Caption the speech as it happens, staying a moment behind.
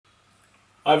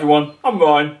Hi everyone, I'm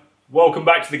Ryan. Welcome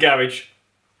back to the garage.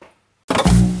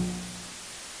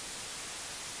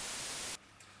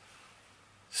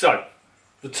 So,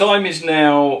 the time is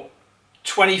now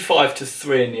 25 to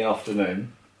 3 in the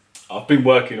afternoon. I've been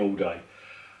working all day.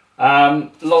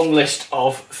 Long list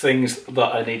of things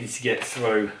that I needed to get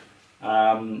through.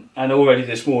 And already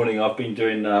this morning I've been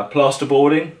doing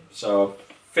plasterboarding. So I've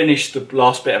finished the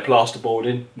last bit of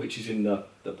plasterboarding, which is in the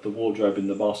wardrobe in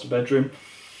the master bedroom.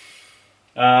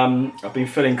 I've been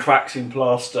filling cracks in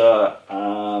plaster.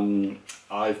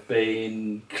 I've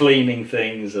been cleaning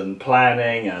things and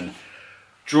planning and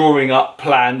drawing up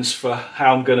plans for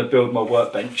how I'm going to build my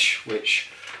workbench, which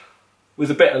with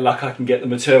a bit of luck I can get the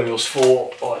materials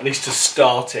for, or at least to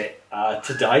start it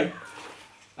today.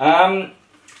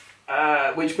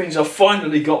 Which means I've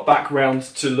finally got back round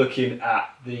to looking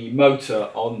at the motor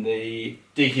on the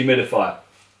dehumidifier.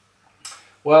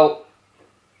 Well,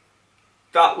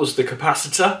 that was the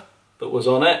capacitor that was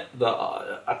on it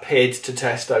that appeared to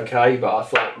test okay, but I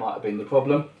thought it might have been the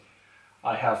problem.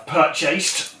 I have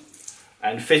purchased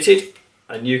and fitted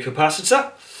a new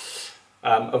capacitor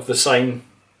of the same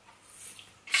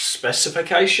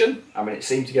specification. I mean, it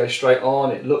seemed to go straight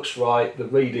on, it looks right, the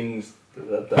readings,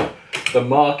 the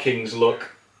markings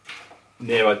look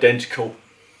near identical.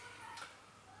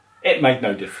 It made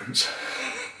no difference.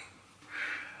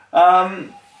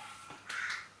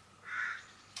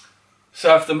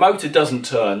 So if the motor doesn't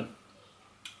turn,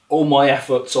 all my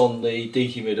efforts on the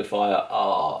dehumidifier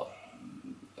are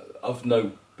of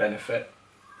no benefit.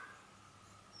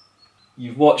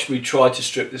 You've watched me try to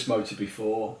strip this motor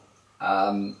before.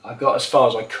 I got as far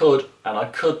as I could, and I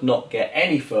could not get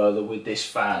any further with this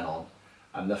fan on.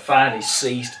 And the fan is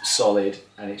seized solid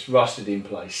and it's rusted in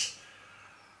place.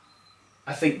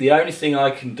 I think the only thing I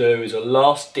can do as a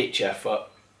last ditch effort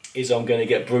is I'm going to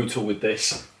get brutal with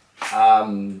this.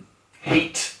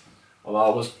 Heat, well, I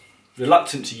was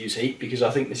reluctant to use heat because I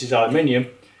think this is aluminium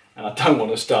and I don't want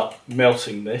to start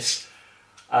melting this.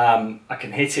 I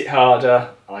can hit it harder,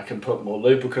 I can put more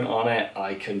lubricant on it,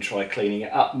 I can try cleaning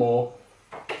it up more.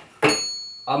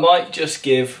 I might just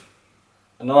give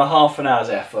another half an hour's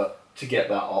effort to get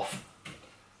that off.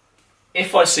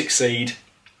 If I succeed,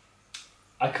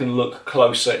 I can look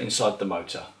closer inside the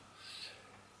motor.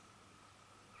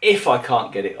 If I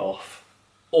can't get it off,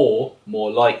 or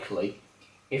more likely,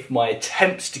 if my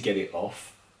attempts to get it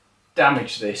off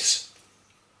damage this,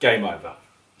 game over.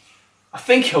 I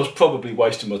think I was probably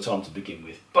wasting my time to begin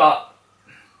with, but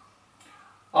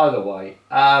either way,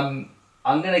 I'm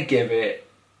going to give it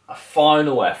a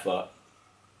final effort.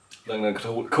 I'm going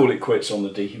to call it quits on the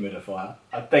dehumidifier.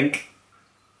 I think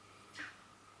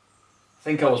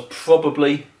I was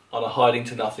probably on a hiding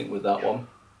to nothing with that one,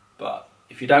 but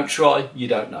if you don't try, you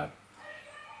don't know.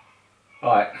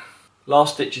 Alright,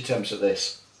 last ditch attempts at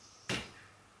this.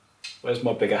 Where's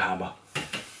my bigger hammer?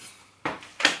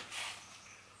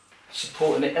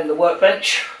 Supporting it in the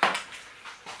workbench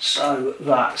so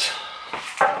that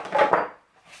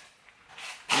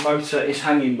the motor is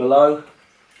hanging below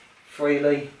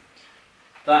freely.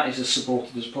 That is as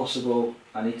supported as possible.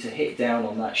 I need to hit down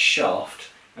on that shaft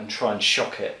and try and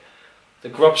shock it. The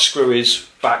grub screw is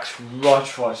backed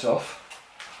right off.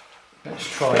 Let's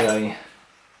try a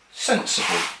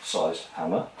sensible sized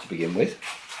hammer to begin with.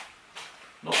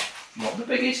 Not the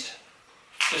biggest,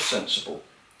 just sensible.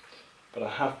 But I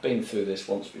have been through this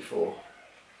once before.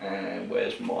 And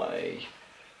where's my...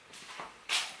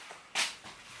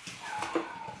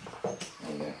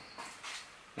 There we go.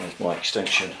 There's my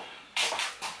extension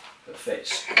that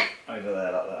fits over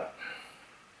there like that.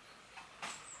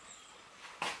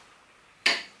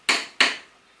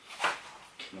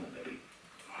 Maybe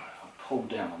I'll pull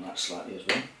down on that slightly as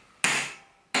well.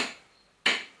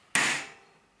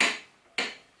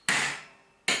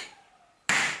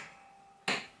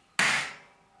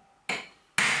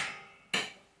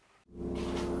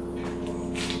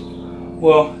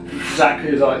 Well, exactly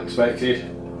as I expected.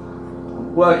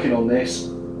 I'm working on this.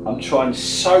 I'm trying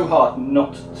so hard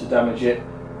not to damage it,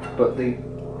 but the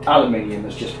aluminium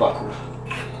has just buckled.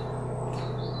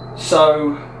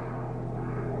 So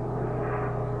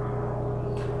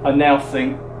I now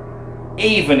think,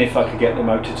 even if I could get the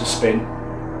motor to spin,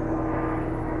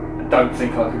 I don't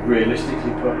think I could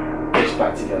realistically put this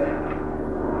back together.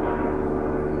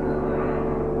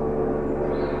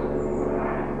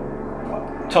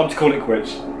 Time to call it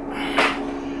quits.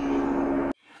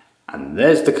 And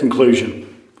there's the conclusion.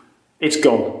 It's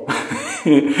gone.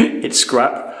 It's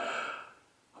scrap.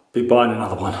 I'll be buying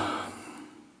another one.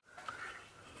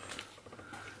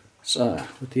 So,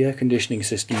 with the air conditioning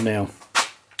system now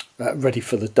ready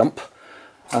for the dump,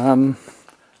 I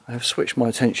have switched my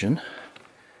attention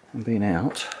and been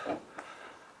out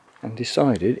and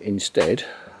decided instead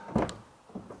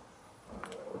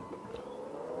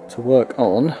to work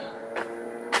on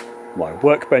my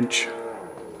workbench.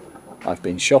 I've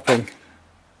been shopping.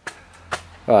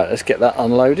 Right, let's get that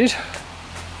unloaded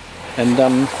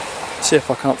and see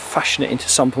if I can't fashion it into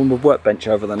some form of workbench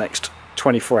over the next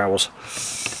 24 hours.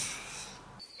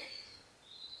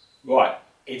 Right,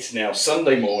 it's now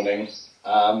Sunday morning.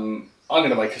 I'm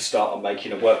going to make a start on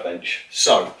making a workbench.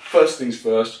 So, first things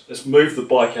first, let's move the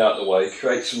bike out of the way,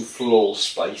 create some floor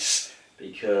space,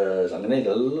 because I'm going to need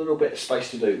a little bit of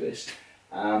space to do this.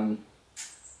 And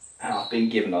I've been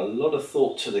given a lot of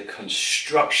thought to the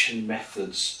construction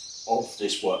methods of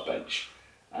this workbench.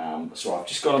 So I've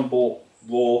just gone and bought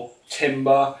raw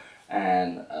timber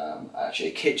and actually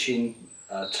a kitchen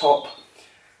top.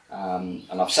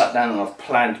 And I've sat down and I've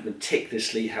planned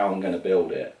meticulously how I'm going to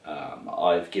build it.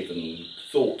 I've given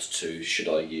thought to, should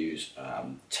I use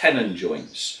tenon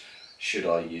joints, should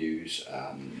I use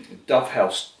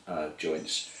dovetail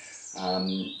joints,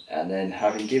 and then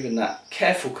having given that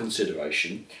careful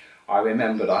consideration, I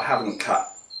remembered I haven't cut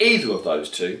either of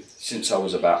those two since I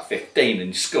was about 15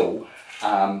 in school,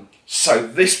 so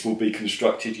this will be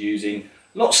constructed using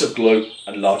lots of glue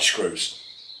and large screws.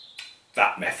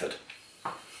 That method.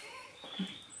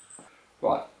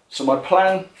 Right, so my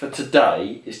plan for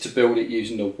today is to build it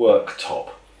using a worktop.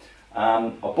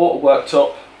 I bought a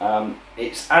worktop.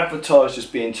 It's advertised as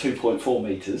being 2.4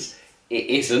 metres. It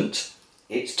isn't,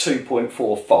 it's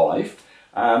 2.45,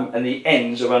 and the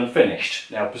ends are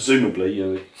unfinished. Now presumably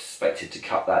you're expected to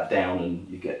cut that down and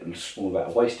you get a small amount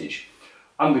of wastage.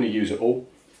 I'm going to use it all.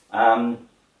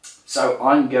 So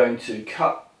I'm going to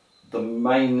cut the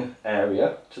main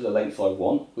area to the length I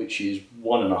want, which is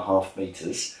 1.5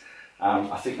 metres.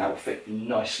 I think that will fit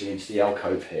nicely into the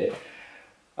alcove here.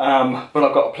 But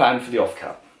I've got a plan for the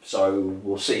offcut, so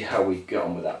we'll see how we get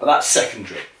on with that. But that's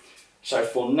secondary. So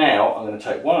for now, I'm going to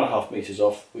take 1.5 metres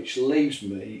off, which leaves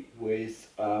me with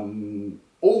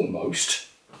almost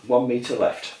 1 metre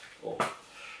left, or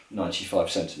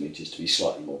 95 centimetres to be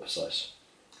slightly more precise.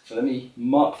 So let me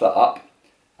mark that up,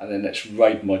 and then let's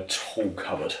raid my tool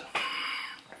cupboard.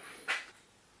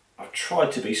 I've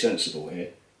tried to be sensible here.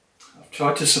 I've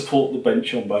tried to support the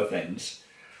bench on both ends.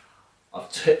 I've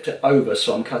tipped it over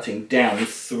so I'm cutting down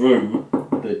through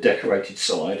the decorated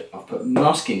side. I've put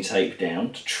masking tape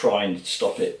down to try and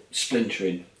stop it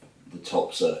splintering the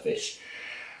top surface.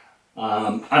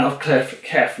 And I've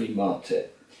carefully marked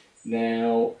it.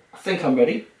 Now, I think I'm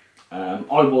ready.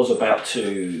 I was about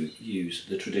to use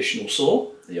the traditional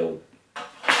saw, the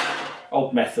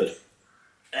old method.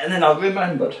 And then I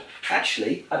remembered,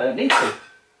 actually, I don't need to.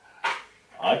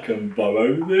 I can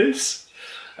borrow this.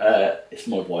 It's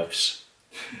my wife's.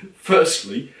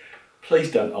 Firstly,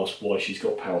 please don't ask why she's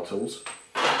got power tools,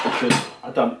 because I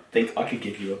don't think I could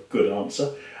give you a good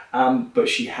answer. But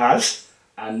she has,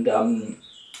 and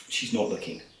she's not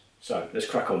looking. So let's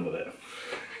crack on with it.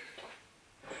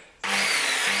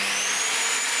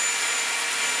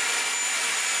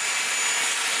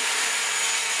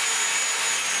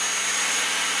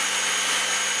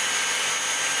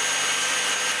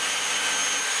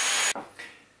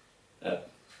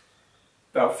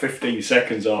 About 15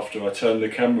 seconds after I turned the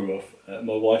camera off,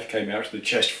 my wife came out to the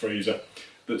chest freezer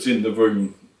that's in the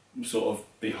room sort of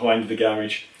behind the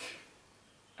garage,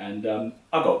 and I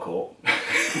got caught.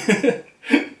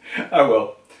 Oh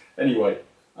well. Anyway,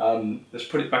 let's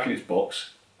put it back in its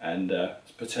box and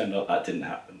let's pretend like that didn't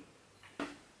happen.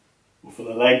 Well, for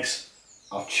the legs,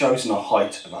 I've chosen a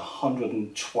height of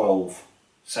 112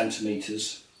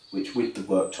 centimetres, which with the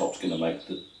worktop is going to make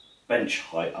the bench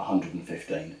height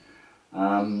 115.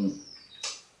 Gone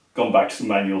back to the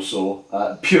manual saw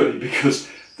purely because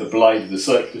the blade of the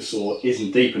circular saw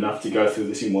isn't deep enough to go through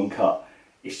this in one cut.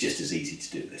 It's just as easy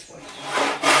to do it this way.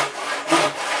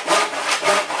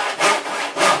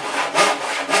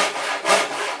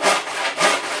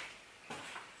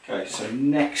 Okay, so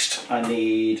next I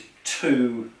need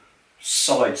 2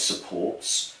 side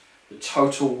supports. The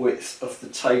total width of the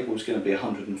table is going to be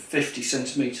 150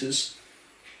 centimetres.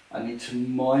 I need to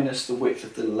minus the width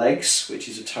of the legs, which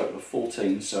is a total of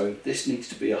 14, so this needs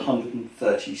to be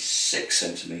 136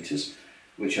 centimetres,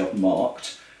 which I've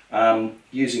marked,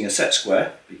 using a set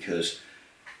square, because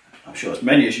I'm sure as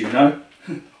many as you know,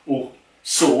 all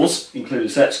saws include a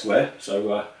set square,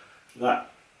 so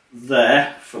that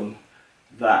there, from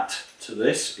that to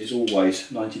this, is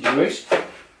always 90 degrees,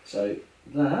 so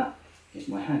that is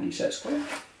my handy set square,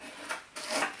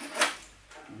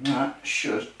 and that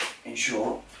should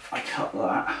ensure I cut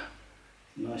that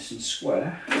nice and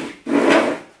square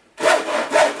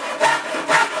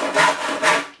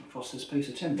across across this piece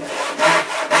of timber.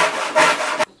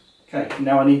 Okay,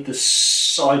 now I need the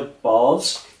side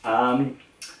bars. I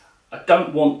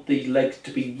don't want the leg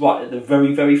to be right at the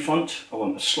very front. I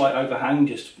want a slight overhang,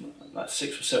 just like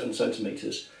 6 or 7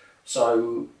 centimetres.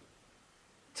 So,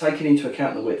 taking into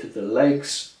account the width of the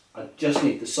legs, I just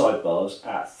need the side bars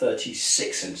at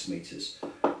 36 centimetres.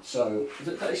 So, is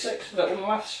it 36? Is that all the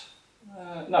maths?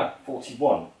 No,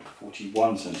 41.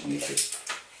 41 centimetres.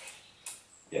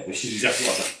 Yeah, which is exactly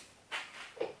what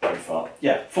very far.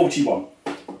 Yeah, 41.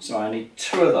 So I need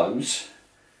 2 of those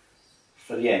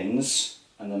for the ends,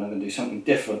 and then I'm going to do something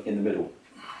different in the middle.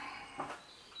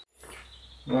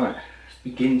 Right, let's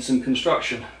begin some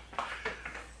construction.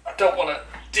 I don't want to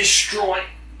destroy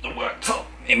the worktop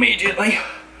immediately,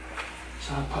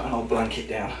 so I'll put an old blanket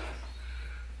down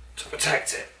to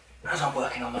protect it as I'm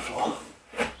working on the floor.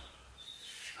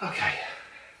 Okay,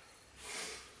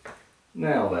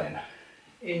 now then,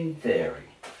 in theory,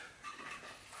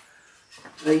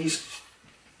 these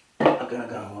are going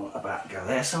to go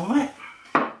there somewhere.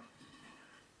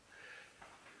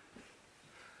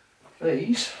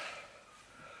 These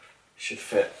should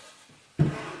fit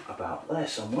about there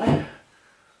somewhere.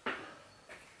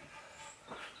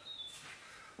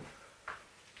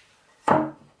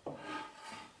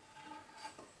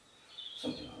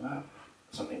 Something like that,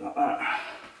 something like that,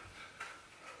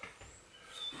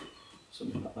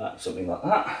 something like that, something like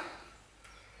that.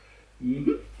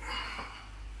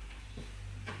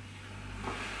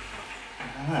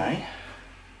 Alright,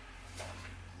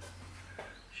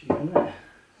 she's in there.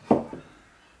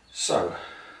 So,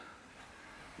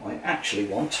 what I actually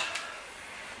want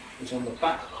is on the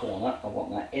back corner. I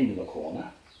want that in the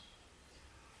corner.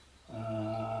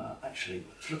 Actually,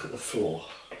 let's look at the floor.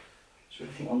 Is there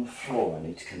anything on the floor I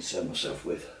need to concern myself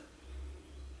with?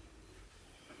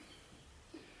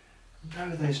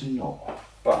 No, there's not,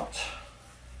 but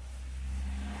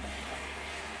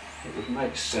it would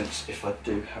make sense if I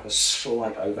do have a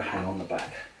slight overhang on the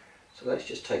back. So let's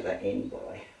just take that in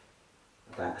by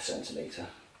about 1 centimetre.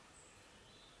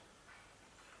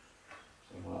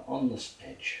 So we're on this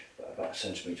edge, but about 1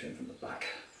 centimetre in from the back.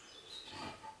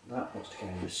 That wants to go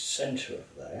in the centre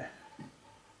of there,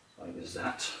 like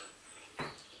that.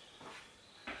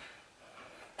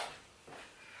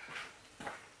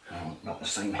 Not the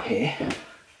same here.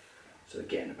 So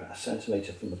again, about 1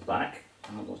 centimetre from the back,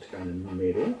 and that wants to go in the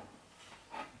middle,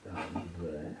 down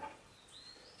there.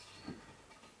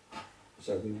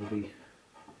 So we will be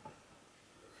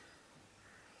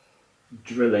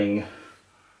drilling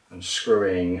and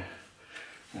screwing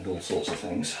and all sorts of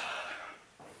things.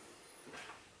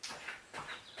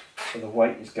 So the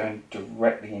weight is going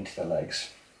directly into the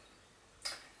legs.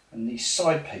 And these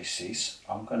side pieces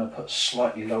I'm going to put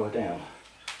slightly lower down.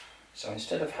 So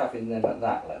instead of having them at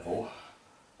that level,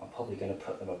 I'm probably going to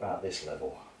put them about this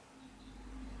level.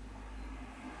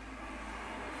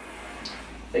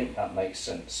 I think that makes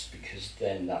sense, because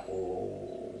then that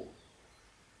will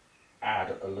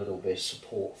add a little bit of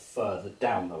support further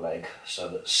down the leg, so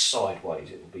that sideways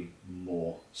it will be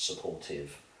more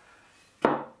supportive.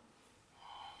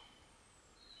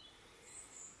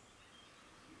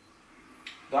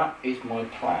 That is my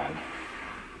plan.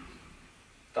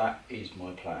 That is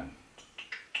my plan.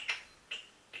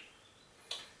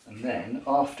 And then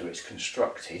after it's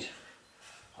constructed,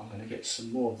 I'm going to get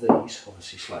some more of these,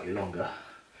 obviously slightly longer,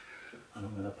 and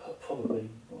I'm going to put probably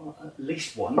at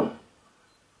least one.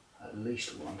 In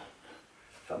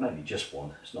fact, maybe just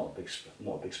one. It's not a big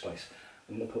space.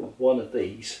 I'm going to put one of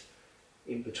these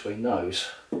in between those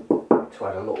to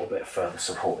add a little bit further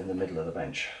support in the middle of the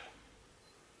bench.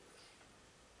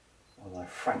 Although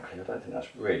frankly, I don't think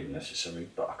that's really necessary,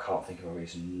 but I can't think of a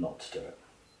reason not to do it.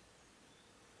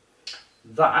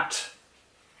 That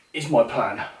is my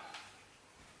plan.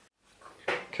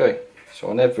 Okay,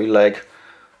 so on every leg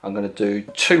I'm going to do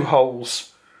 2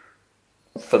 holes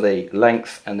for the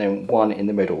length and then 1 in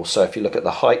the middle. So if you look at the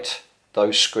height,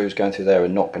 those screws going through there are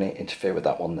not going to interfere with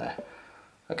that one there.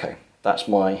 Okay, that's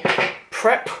my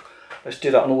prep. Let's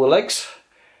do that on all the legs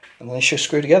and then they should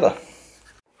screw together.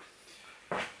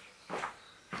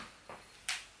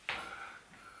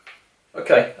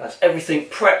 Okay, that's everything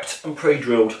prepped and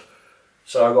pre-drilled.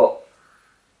 So I've got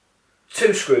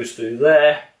 2 screws through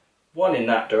there, 1 in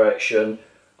that direction.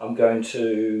 I'm going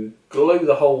to glue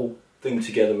the whole thing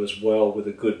together as well with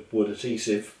a good wood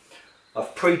adhesive.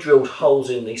 I've pre-drilled holes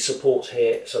in these supports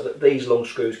here so that these long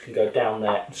screws can go down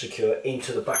there and secure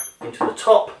into the back, into the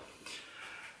top.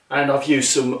 And I've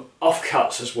used some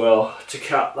offcuts as well to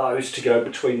cut those to go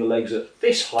between the legs at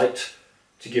this height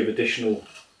to give additional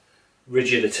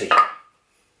rigidity.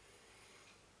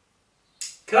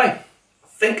 Okay, I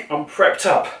think I'm prepped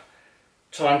up.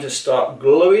 time to start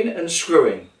gluing and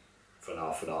screwing for an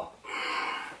half an hour.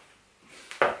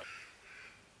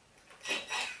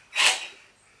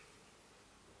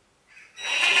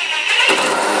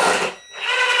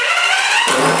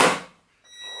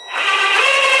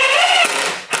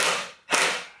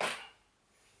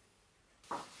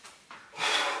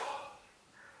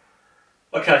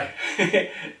 Okay,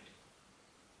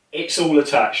 it's all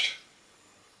attached.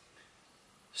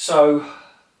 So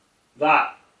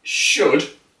that should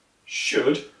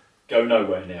go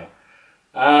nowhere now.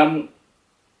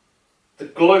 The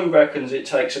glue reckons it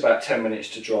takes about 10 minutes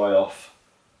to dry off.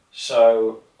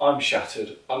 So I'm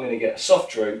shattered. I'm going to get a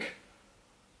soft drink.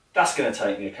 That's going to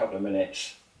take me a couple of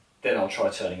minutes. Then I'll try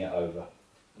turning it over.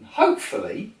 And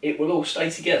hopefully it will all stay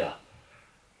together.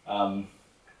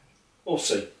 We'll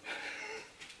see.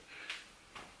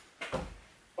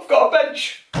 I've got a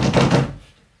bench.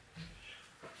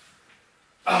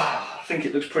 I think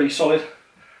it looks pretty solid.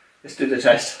 Let's do the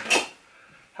test.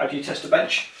 How do you test a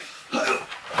bench?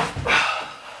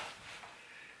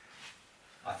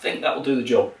 I think that will do the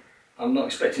job. I'm not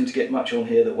expecting to get much on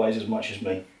here that weighs as much as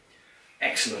me.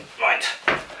 Excellent. Right.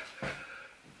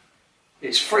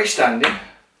 It's freestanding,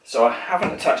 so I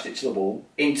haven't attached it to the wall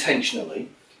intentionally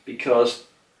because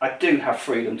I do have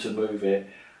freedom to move it.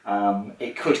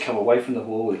 It could come away from the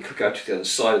wall, it could go to the other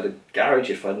side of the garage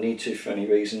if I need to for any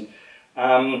reason.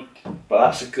 But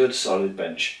that's a good solid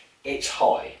bench. It's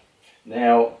high.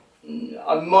 Now,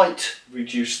 I might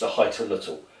reduce the height a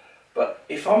little, but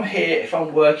if I'm here, if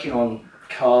I'm working on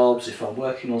carbs, if I'm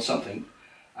working on something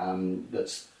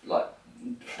that's like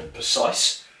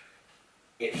precise,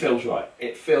 it feels right.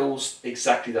 It feels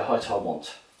exactly the height I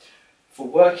want. For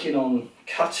working on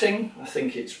cutting, I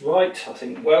think it's right. I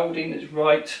think welding is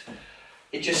right.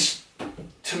 It just,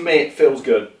 to me, it feels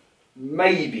good.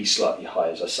 Maybe slightly high,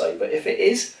 as I say, but if it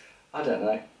is, I don't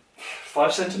know,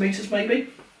 5 centimetres maybe?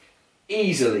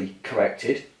 Easily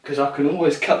corrected, because I can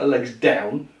always cut the legs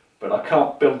down, but I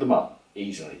can't build them up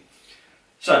easily.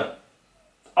 So,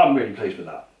 I'm really pleased with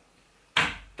that.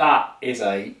 That is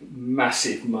a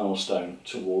massive milestone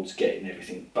towards getting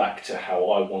everything back to how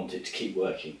I want it to keep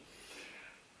working.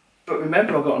 But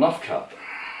remember, I've got an offcut.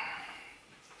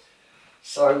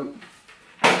 So,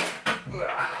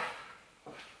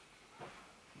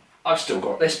 I've still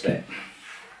got this bit.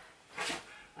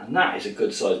 And that is a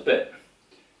good sized bit.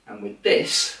 And with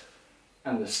this,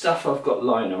 and the stuff I've got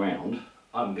lying around,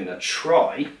 I'm going to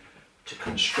try to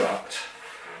construct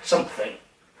something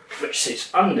which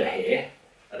sits under here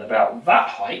at about that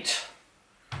height,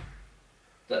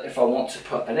 that if I want to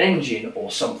put an engine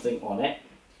or something on it,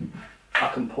 I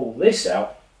can pull this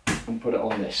out and put it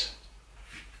on this.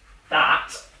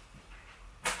 That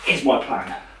is my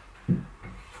plan.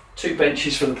 2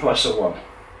 benches for the price of 1.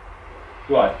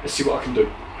 Right, let's see what I can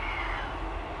do.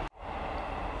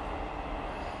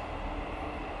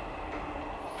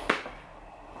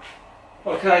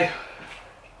 Okay,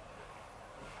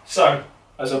 so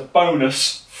as a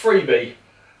bonus freebie,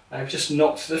 I've just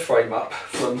knocked the frame up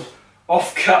from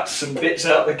offcuts and bits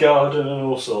out the garden and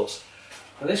all sorts.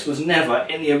 Now, this was never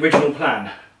in the original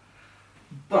plan,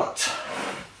 but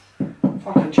if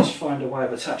I can just find a way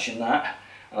of attaching that,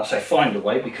 and I say find a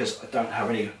way because I don't have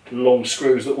any long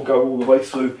screws that will go all the way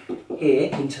through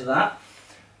here into that,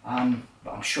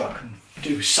 but I'm sure I can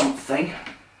do something.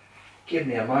 Give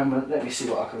me a moment, let me see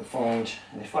what I can find,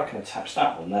 and if I can attach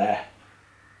that one there,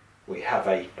 we have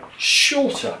a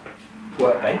shorter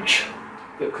workbench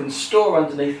that can store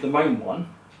underneath the main one,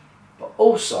 but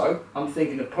also I'm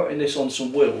thinking of putting this on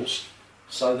some wheels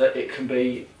so that it can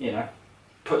be, you know,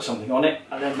 put something on it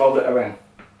and then roll it around.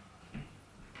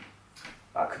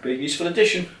 That could be a useful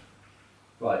addition.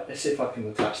 Right, let's see if I can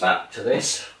attach that to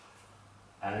this,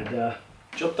 and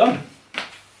job done.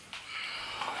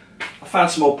 I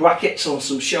found some more brackets on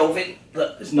some shelving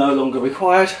that is no longer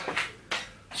required,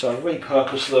 so I've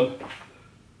repurposed them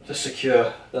to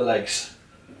secure the legs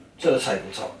to the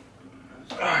tabletop.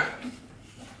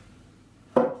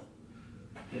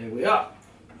 Here we are.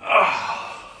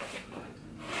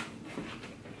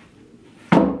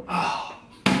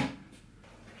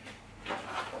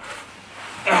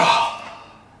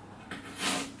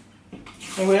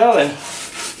 Here we are then.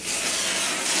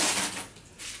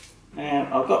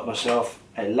 And I've got myself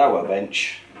a lower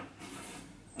bench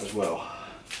as well,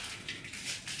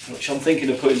 which I'm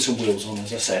thinking of putting some wheels on,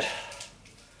 as I said.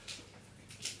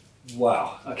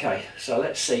 Wow, okay, so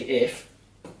let's see if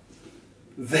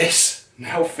this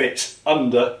now fits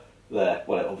under there.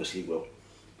 Well, it obviously will,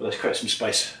 but let's create some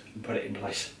space and put it in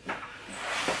place.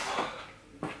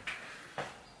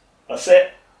 That's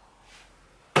it.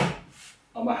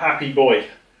 I'm a happy boy.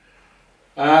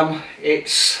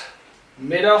 It's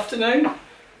mid-afternoon,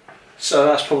 so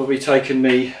that's probably taken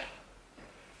me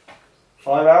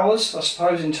 5 hours, I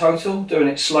suppose, in total, doing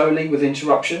it slowly with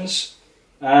interruptions.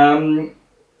 But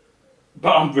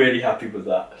I'm really happy with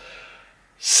that.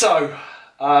 So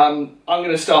I'm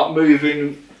going to start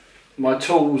moving my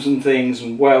tools and things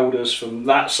and welders from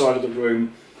that side of the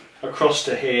room across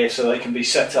to here so they can be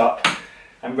set up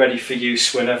and ready for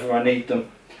use whenever I need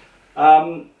them.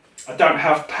 I don't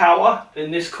have power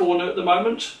in this corner at the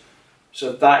moment,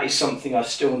 so that is something I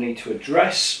still need to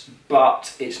address,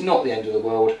 but it's not the end of the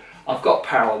world. I've got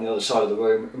power on the other side of the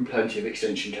room and plenty of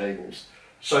extension cables.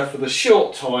 So for the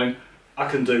short time, I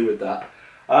can do with that.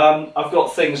 I've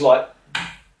got things like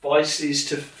vices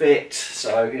to fit,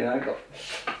 so you know,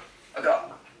 I've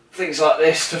got things like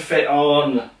this to fit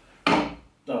on. Don't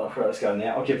know where that's going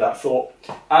now, I'll give that a thought.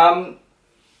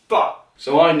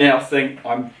 So I now think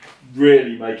I'm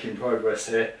really making progress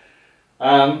here.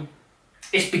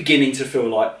 It's beginning to feel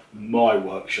like my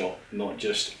workshop, not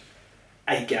just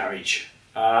a garage.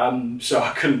 So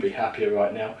I couldn't be happier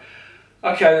right now.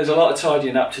 Okay, there's a lot of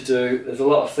tidying up to do, there's a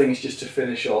lot of things just to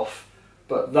finish off,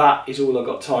 but that is all I've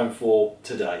got time for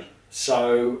today.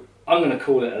 So I'm going to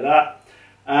call it at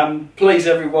that. Please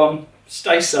everyone,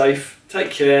 stay safe,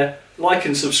 take care, like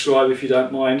and subscribe if you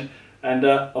don't mind, and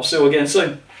I'll see you again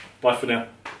soon. Bye for now.